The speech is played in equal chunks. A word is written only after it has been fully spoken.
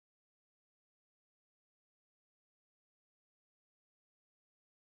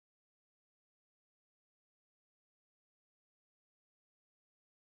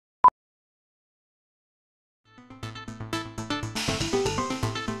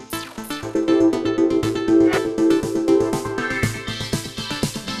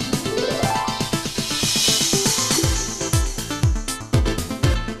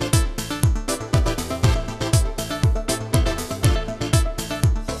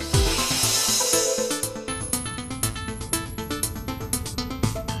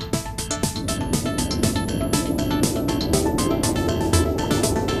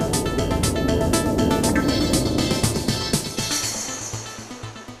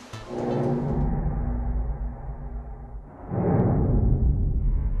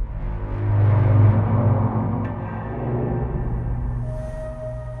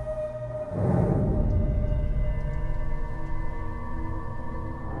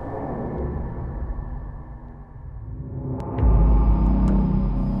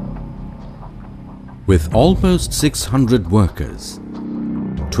With almost 600 workers,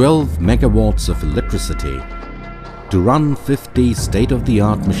 12 megawatts of electricity to run 50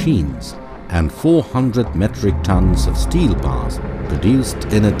 state-of-the-art machines and 400 metric tons of steel bars produced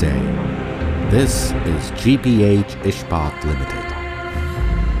in a day. This is GPH Ispat Limited,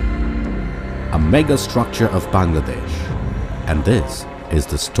 a mega structure of Bangladesh, and this is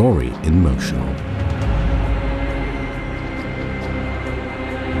the story in motion.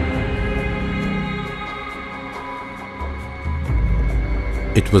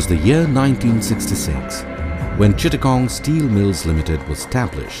 It was the year 1966 when Chittagong Steel Mills Limited was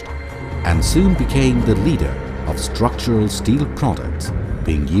established and soon became the leader of structural steel products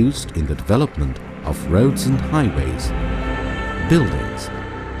being used in the development of roads and highways, buildings,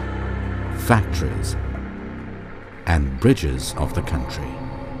 factories and bridges of the country.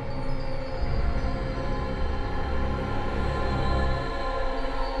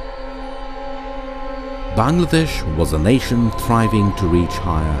 Bangladesh was a nation thriving to reach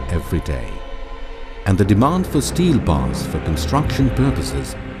higher every day, and the demand for steel bars for construction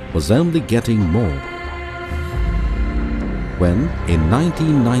purposes was only getting more. When, in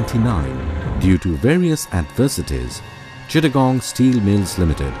 1999, due to various adversities, Chittagong Steel Mills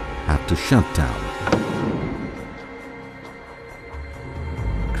Limited had to shut down,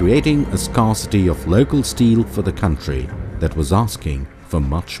 creating a scarcity of local steel for the country that was asking for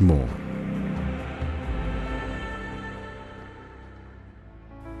much more.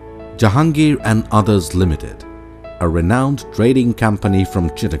 Jahangir and Others Limited, a renowned trading company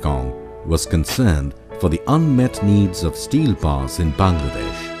from Chittagong, was concerned for the unmet needs of steel bars in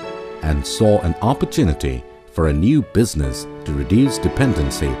Bangladesh and saw an opportunity for a new business to reduce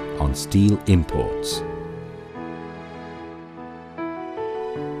dependency on steel imports.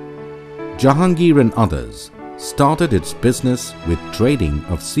 Jahangir and Others started its business with trading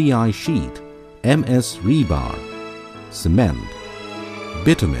of CI sheet, MS rebar, cement,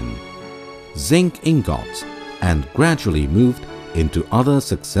 bitumen, zinc ingots, and gradually moved into other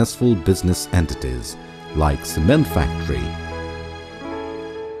successful business entities like cement factory,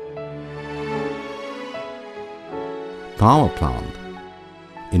 power plant,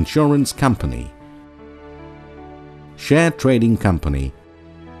 insurance company, share trading company,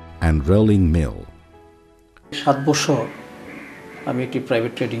 and rolling mill. 7 বছর আমি একটি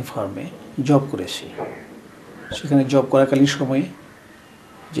private trading ফার্মে job করেছি। সেখানে job করাকালীন সময়ে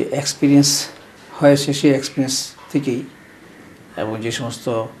যে experience হয়েছে সেই এক্সপিরিয়েন্স থেকেই এবং যে সমস্ত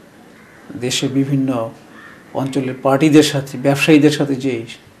দেশের বিভিন্ন অঞ্চলের পার্টিদের সাথে ব্যবসায়ীদের সাথে যে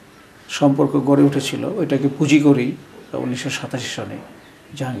সম্পর্ক গড়ে উঠেছিল ওইটাকে পুঁজি করেই 1987 সনে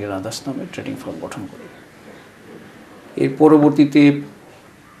জাহাঙ্গীর আদার্স নামে ট্রেডিং ফার্ম গঠন করি। এর পরবর্তীতে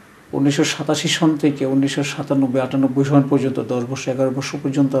 1987 সন থেকে 1997-98 সন পর্যন্ত 10 বছর 11 বছর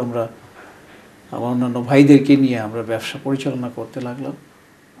পর্যন্ত আমরা আমার অন্যান্য ভাইদেরকে নিয়ে আমরা ব্যবসা পরিচালনা করতে লাগলাম।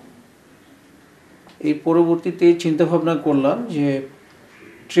 এই পরবর্তীতে চিন্তা ভাবনা করলাম যে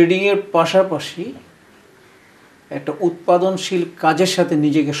ট্রেডিংয়ের পাশাপাশি একটা উৎপাদনশীল কাজের সাথে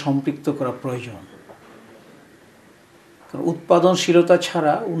নিজেকে সম্পৃক্ত করা প্রয়োজন, কারণ উৎপাদনশীলতা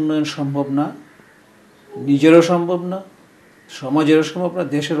ছাড়া উন্নয়ন সম্ভব না, নিজেরও সম্ভব না, সমাজেরও সম্ভব না,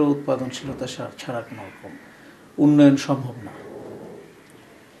 দেশেরও উৎপাদনশীলতা ছাড়া কোনো রকম উন্নয়ন সম্ভব না।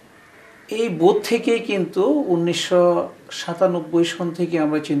 এই বোধ থেকেই কিন্তু 1997 সন থেকে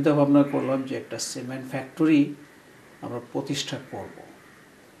আমরা চিন্তা ভাবনা করলাম যে একটা সিমেন্ট ফ্যাক্টরি আমরা প্রতিষ্ঠা করব।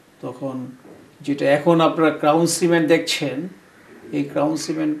 তখন যেটা এখন আপনারা ক্রাউন সিমেন্ট দেখছেন, এই ক্রাউন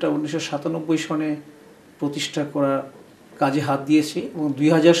সিমেন্টটা 1997 সনে প্রতিষ্ঠা করার কাজে হাত দিয়েছি এবং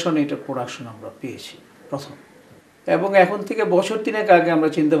 2000 সনে এটা প্রোডাকশন আমরা পেয়েছি প্রথম। এবং এখন থেকে বছর 3 আগে আমরা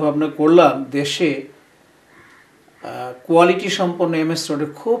চিন্তা ভাবনা করলাম দেশে কোয়ালিটি সম্পন্ন এমএস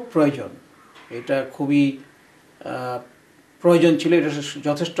রডের খুব প্রয়োজন, এটা খুবই প্রয়োজন ছিল, এটা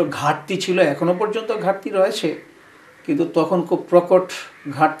যথেষ্ট ঘাটতি ছিল, এখনও পর্যন্ত ঘাটতি রয়েছে, কিন্তু তখন খুব প্রকট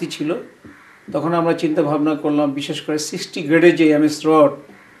ঘাটতি ছিল। তখন আমরা চিন্তা ভাবনা করলাম বিশেষ করে 60 গ্রেডের যে এমএস রড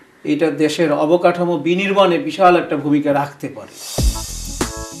এটা দেশের অবকাঠামো বিনির্মাণে বিশাল একটা ভূমিকা রাখতে পারে।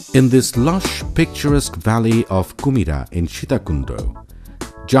 In this lush, picturesque valley of Kumira in Sitakundo,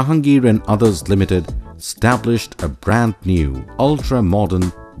 Jahangir and Others Limited established a brand new, ultra-modern,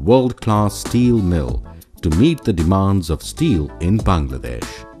 world-class steel mill to meet the demands of steel in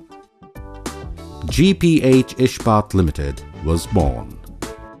Bangladesh. GPH Ispat Limited was born.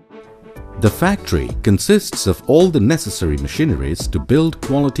 The factory consists of all the necessary machineries to build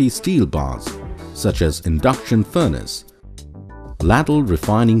quality steel bars such as induction furnace, ladle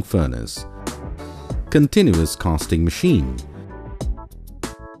refining furnace, continuous casting machine,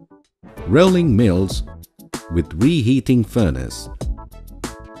 rolling mills with reheating furnace,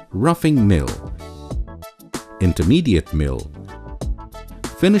 roughing mill, intermediate mill,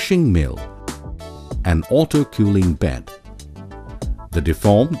 finishing mill, and auto-cooling bed. The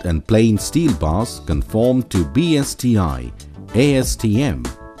deformed and plain steel bars conform to BSTI, ASTM,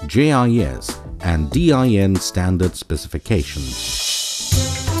 JIS and DIN standard specifications.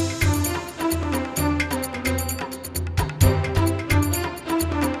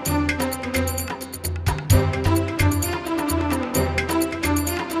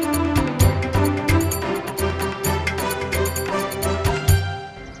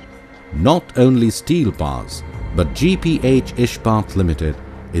 Not only steel bars, but GPH Ispat Limited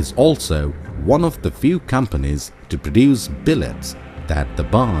is also one of the few companies to produce billets that the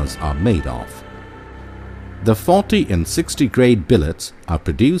bars are made of. The 40 and 60 grade billets are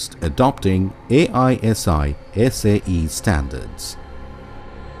produced adopting AISI SAE standards.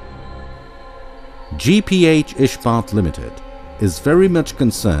 GPH Ispat Limited is very much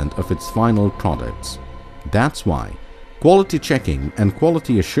concerned of its final products. That's why quality checking and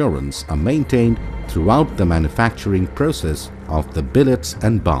quality assurance are maintained throughout the manufacturing process of the billets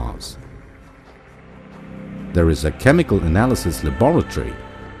and bars. There is a chemical analysis laboratory,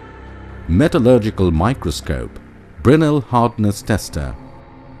 metallurgical microscope, Brinell hardness tester,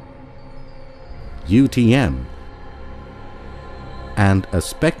 UTM, and a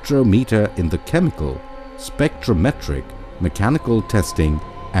spectrometer in the chemical, spectrometric, mechanical testing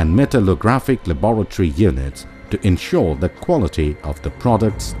and metallographic laboratory units to ensure the quality of the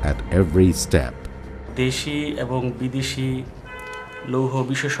products at every step. দেশি এবং বিদেশি লৌহ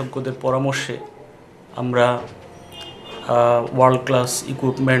বিশেষজ্ঞদের পরামর্শে আমরা world class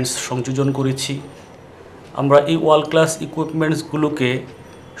equipments সংযোজন করেছি। আমরা এই ওয়ার্ল্ড ক্লাস ইকুইপমেন্টসগুলোকে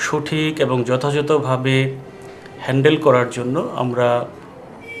সঠিক এবং যথাযথভাবে হ্যান্ডেল করার জন্য আমরা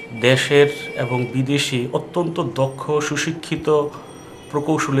দেশের এবং বিদেশি অত্যন্ত দক্ষ সুশিক্ষিত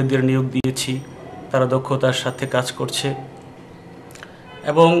প্রকৌশলীদের নিয়োগ দিয়েছি। তারা দক্ষতার সাথে কাজ করছে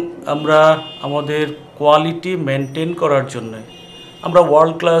এবং আমরা আমাদের কোয়ালিটি মেনটেন করার জন্য আমরা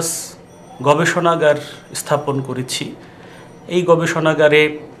ওয়ার্ল্ড ক্লাস গবেষণাগার স্থাপন করেছি। এই গবেষণাগারে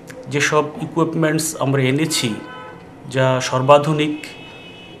যেসব ইকুইপমেন্টস আমরা এনেছি যা সর্বাধুনিক,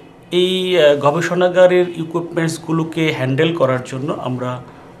 এই গবেষণাগারের ইকুইপমেন্টসগুলোকে হ্যান্ডেল করার জন্য আমরা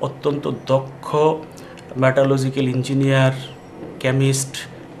অত্যন্ত দক্ষ মেটালজিক্যাল ইঞ্জিনিয়ার, কেমিস্ট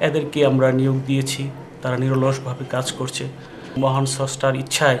এদেরকে আমরা নিয়োগ দিয়েছি। তারা নিরলসভাবে কাজ করছে। মহান স্রষ্টার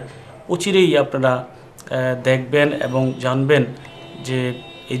ইচ্ছায় অচিরেই আপনারা দেখবেন এবং জানবেন যে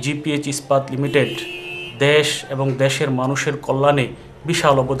এই জিপিএইচ ইস্পাত লিমিটেড দেশ এবং দেশের মানুষের কল্যাণে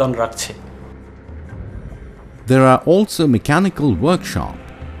বিশাল অবদান রাখছে। There are also mechanical workshop,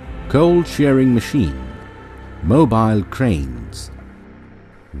 coal shearing machine, mobile cranes,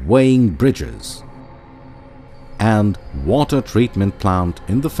 weighing bridges, and water treatment plant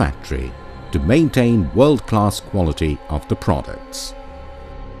in the factory to maintain world-class quality of the products.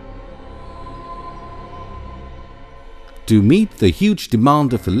 To meet the huge demand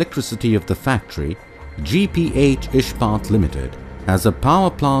of electricity of the factory, GPH Ispat Limited has a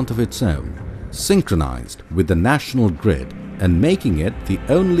power plant of its own, synchronized with the national grid and making it the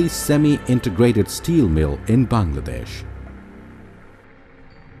only semi-integrated steel mill in Bangladesh.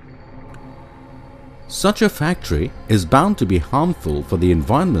 Such a factory is bound to be harmful for the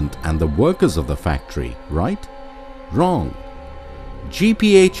environment and the workers of the factory, right? Wrong.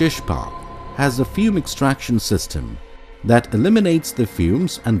 GPH Ispat has a fume extraction system that eliminates the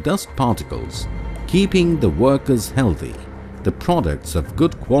fumes and dust particles, keeping the workers healthy, the products of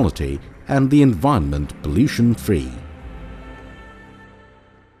good quality and the environment pollution-free.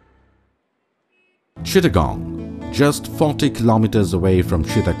 Chittagong, just 40 kilometers away from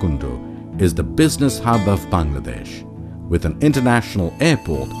Sitakundu, is the business hub of Bangladesh, with an international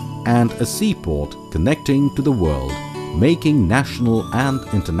airport and a seaport connecting to the world, making national and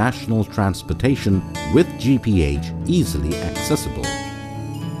international transportation with GPH easily accessible.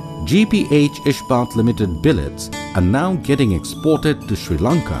 GPH Ispat Limited billets are now getting exported to Sri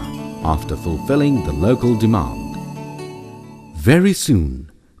Lanka after fulfilling the local demand. Very soon,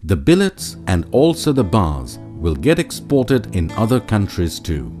 the billets and also the bars will get exported in other countries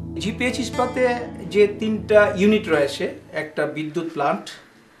too. GPH ইস্পাতে যে তিনটা unit রয়েছে, একটা বিদ্যুৎ plant,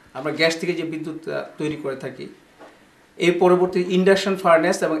 আমরা gas থেকে যে বিদ্যুৎ তৈরি করে থাকি, এই পরবর্তী ইন্ডাকশন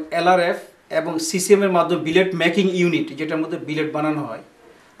ফার্নেস এবং এলআরএফ এবং সিসিএম এর মাধ্যমে বিলেট মেকিং ইউনিট, যেটার মধ্যে বিলেট বানানো হয়,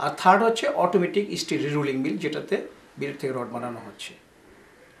 আর থার্ড হচ্ছে অটোমেটিক স্টিল রিরুলিং মিল, যেটাতে বিলেট থেকে রড বানানো হচ্ছে।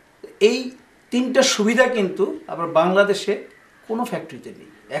 এই তিনটা সুবিধা কিন্তু আবার বাংলাদেশে কোনো ফ্যাক্টরিতে নেই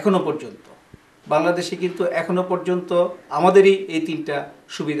এখনো পর্যন্ত। বাংলাদেশে কিন্তু এখনো পর্যন্ত আমাদেরই এই তিনটা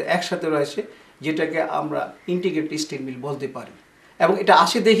সুবিধা একসাথে রয়েছে, যেটাকে আমরা ইন্টিগ্রেটেড স্টিল মিল বলতে পারি। এবং এটা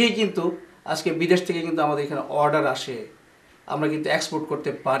আসে দেখেই কিন্তু আজকে বিদেশ থেকে কিন্তু আমাদের এখানে অর্ডার আসে, আমরা কিন্তু এক্সপোর্ট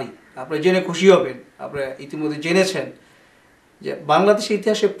করতে পারি। আপনারা জেনে খুশি হবেন, আপনারা ইতিমধ্যে জেনেছেন যে বাংলাদেশের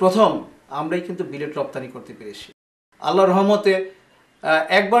ইতিহাসে প্রথম আমরাই কিন্তু বিলেট রপ্তানি করতে পেরেছি। আল্লাহর রহমতে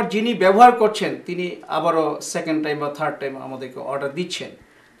একবার যিনি ব্যবহার করছেন তিনি আবারও সেকেন্ড টাইম বা থার্ড টাইম আমাদেরকে অর্ডার দিচ্ছেন।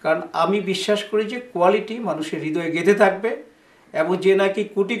 কারণ আমি বিশ্বাস করি যে কোয়ালিটি মানুষের হৃদয়ে গেঁথে থাকবে, এবং যে নাকি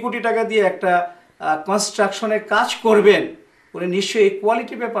কোটি কোটি টাকা দিয়ে একটা কনস্ট্রাকশনের কাজ করবেন উনি নিশ্চয়ই এই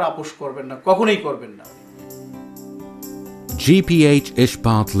কোয়ালিটির ব্যাপার আপোষ করবেন না, কখনোই করবেন না। GPH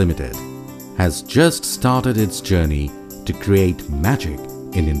Ispat Limited has just started its journey to create magic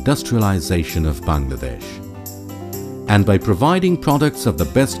in industrialization of Bangladesh. And by providing products of the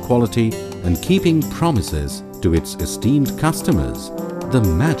best quality and keeping promises to its esteemed customers, the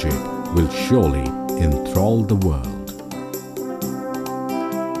magic will surely enthrall the world.